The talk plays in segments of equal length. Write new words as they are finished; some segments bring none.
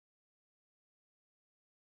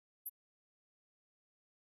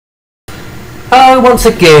Hello once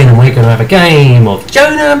again, and we're going to have a game of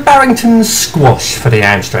Jonah Barrington Squash for the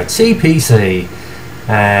Amstrad CPC,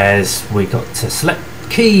 as we got to select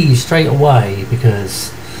keys straight away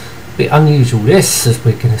because a bit unusual this, as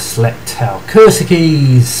we're going to select our cursor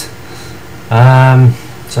keys.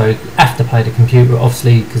 So you have to play the computer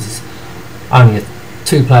obviously because it's only a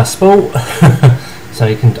two-player sport. So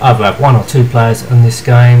you can either have one or two players in this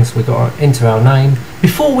game. So we've got to enter our name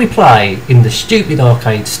before we play in the stupid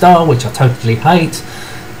arcade style, which I totally hate.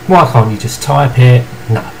 Why can't you just type it?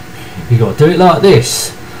 No, you got to do it like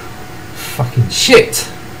this. Fucking shit.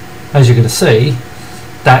 As you're going to see,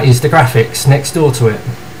 that is the graphics next door to it.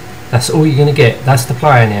 That's all you're going to get. That's the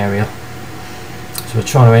playing area. So we're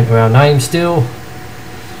trying to enter our name still.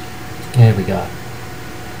 There we go.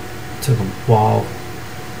 Took a while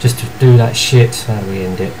just to do that shit. How do we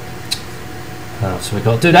end it? So we've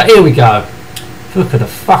got to do that. Here we go. Look at the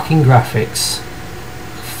fucking graphics.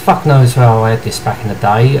 Fuck knows how I had this back in the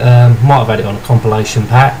day. Might have had it on a compilation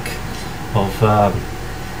pack of a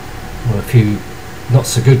few not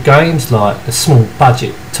so good games, like the small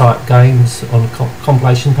budget type games on a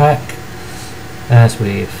compilation pack. As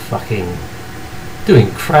we're fucking doing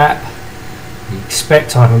crap. You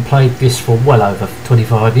expect I haven't played this for well over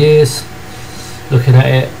 25 years. Looking at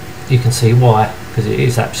it, you can see why, because it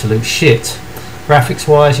is absolute shit. Graphics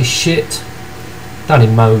wise, it's shit. Done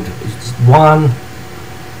in mode 1.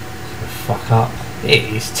 Fuck up. It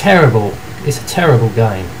is terrible. It's a terrible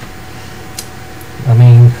game. I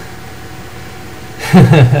mean,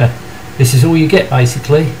 this is all you get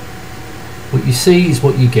basically. What you see is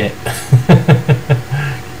what you get.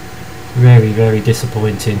 Very, very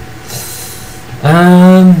disappointing.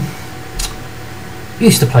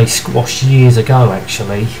 Used to play squash years ago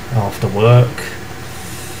actually, after work.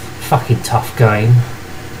 Fucking tough game.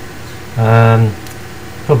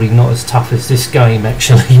 Probably not as tough as this game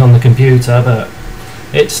actually on the computer, but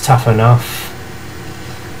it's tough enough.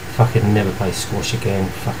 Fucking never play squash again.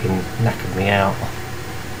 Fucking knackered me out.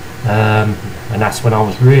 And that's when I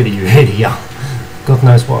was really, really young. God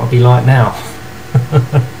knows what I'll be like now.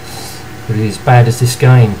 Really as bad as this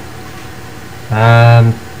game.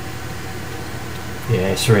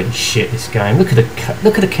 Yeah, it's really shit, this game. Look at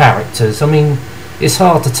the characters. I mean, it's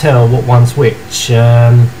hard to tell what one's which.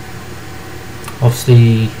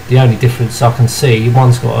 Obviously, the only difference I can see,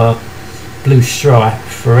 one's got a blue stripe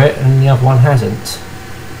for it, and the other one hasn't.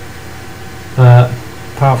 But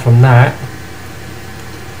apart from that,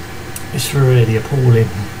 it's really appalling.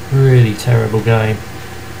 Really terrible game.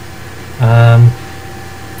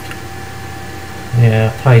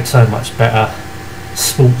 Yeah, I played so much better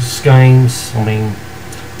sports games. I mean,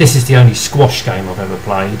 this is the only squash game I've ever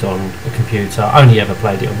played on a computer. I only ever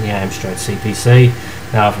played it on the Amstrad CPC,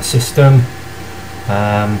 the other system.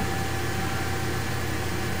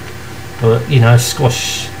 But you know,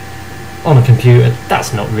 squash on a computer,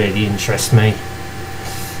 that's not really interest me.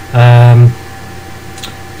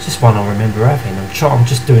 It's just one I remember having. I'm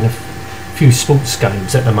just doing a few sports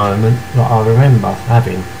games at the moment that I remember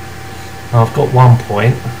having. I've got 1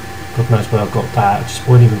 point. God knows where I've got that. I just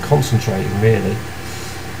wasn't even concentrating really.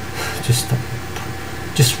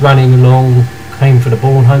 Just running along, aiming for the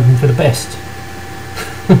ball and hoping for the best.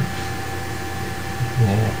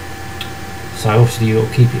 Yeah. So obviously you've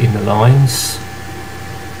got to keep it in the lines.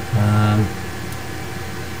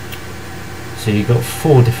 So you've got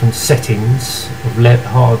 4 different settings of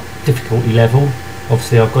hard difficulty level.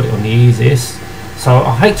 Obviously I've got it on the easiest. So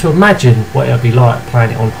I hate to imagine what it would be like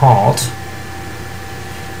playing it on hard.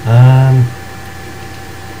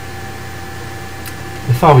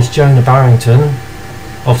 If I was Jonah Barrington,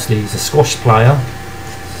 obviously he's a squash player,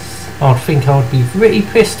 I'd think I'd be really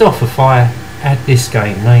pissed off if I had this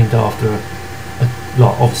game named after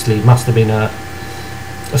like obviously it must have been a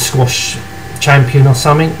squash champion or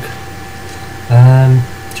something.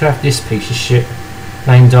 To have this piece of shit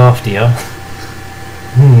named after you,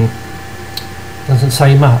 doesn't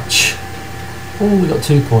say much. Oh, we got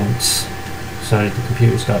 2 points. So the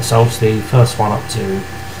computer's got, so obviously the first one up to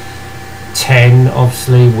 10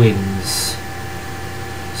 obviously wins.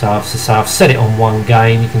 So I've set it on 1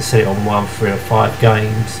 game. You can set it on 1, 3 or 5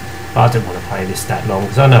 games, but I don't want to play this that long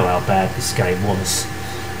because I know how bad this game was.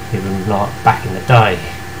 Even like back in the day, I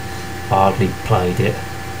hardly played it.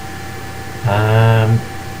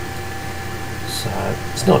 So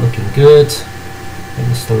it's not looking good. I think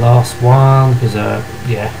it's the last one because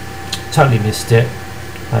yeah, totally missed it.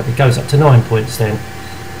 It goes up to 9 points then.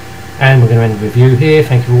 And we're going to end the review here.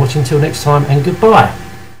 Thank you for watching. Till next time, and goodbye.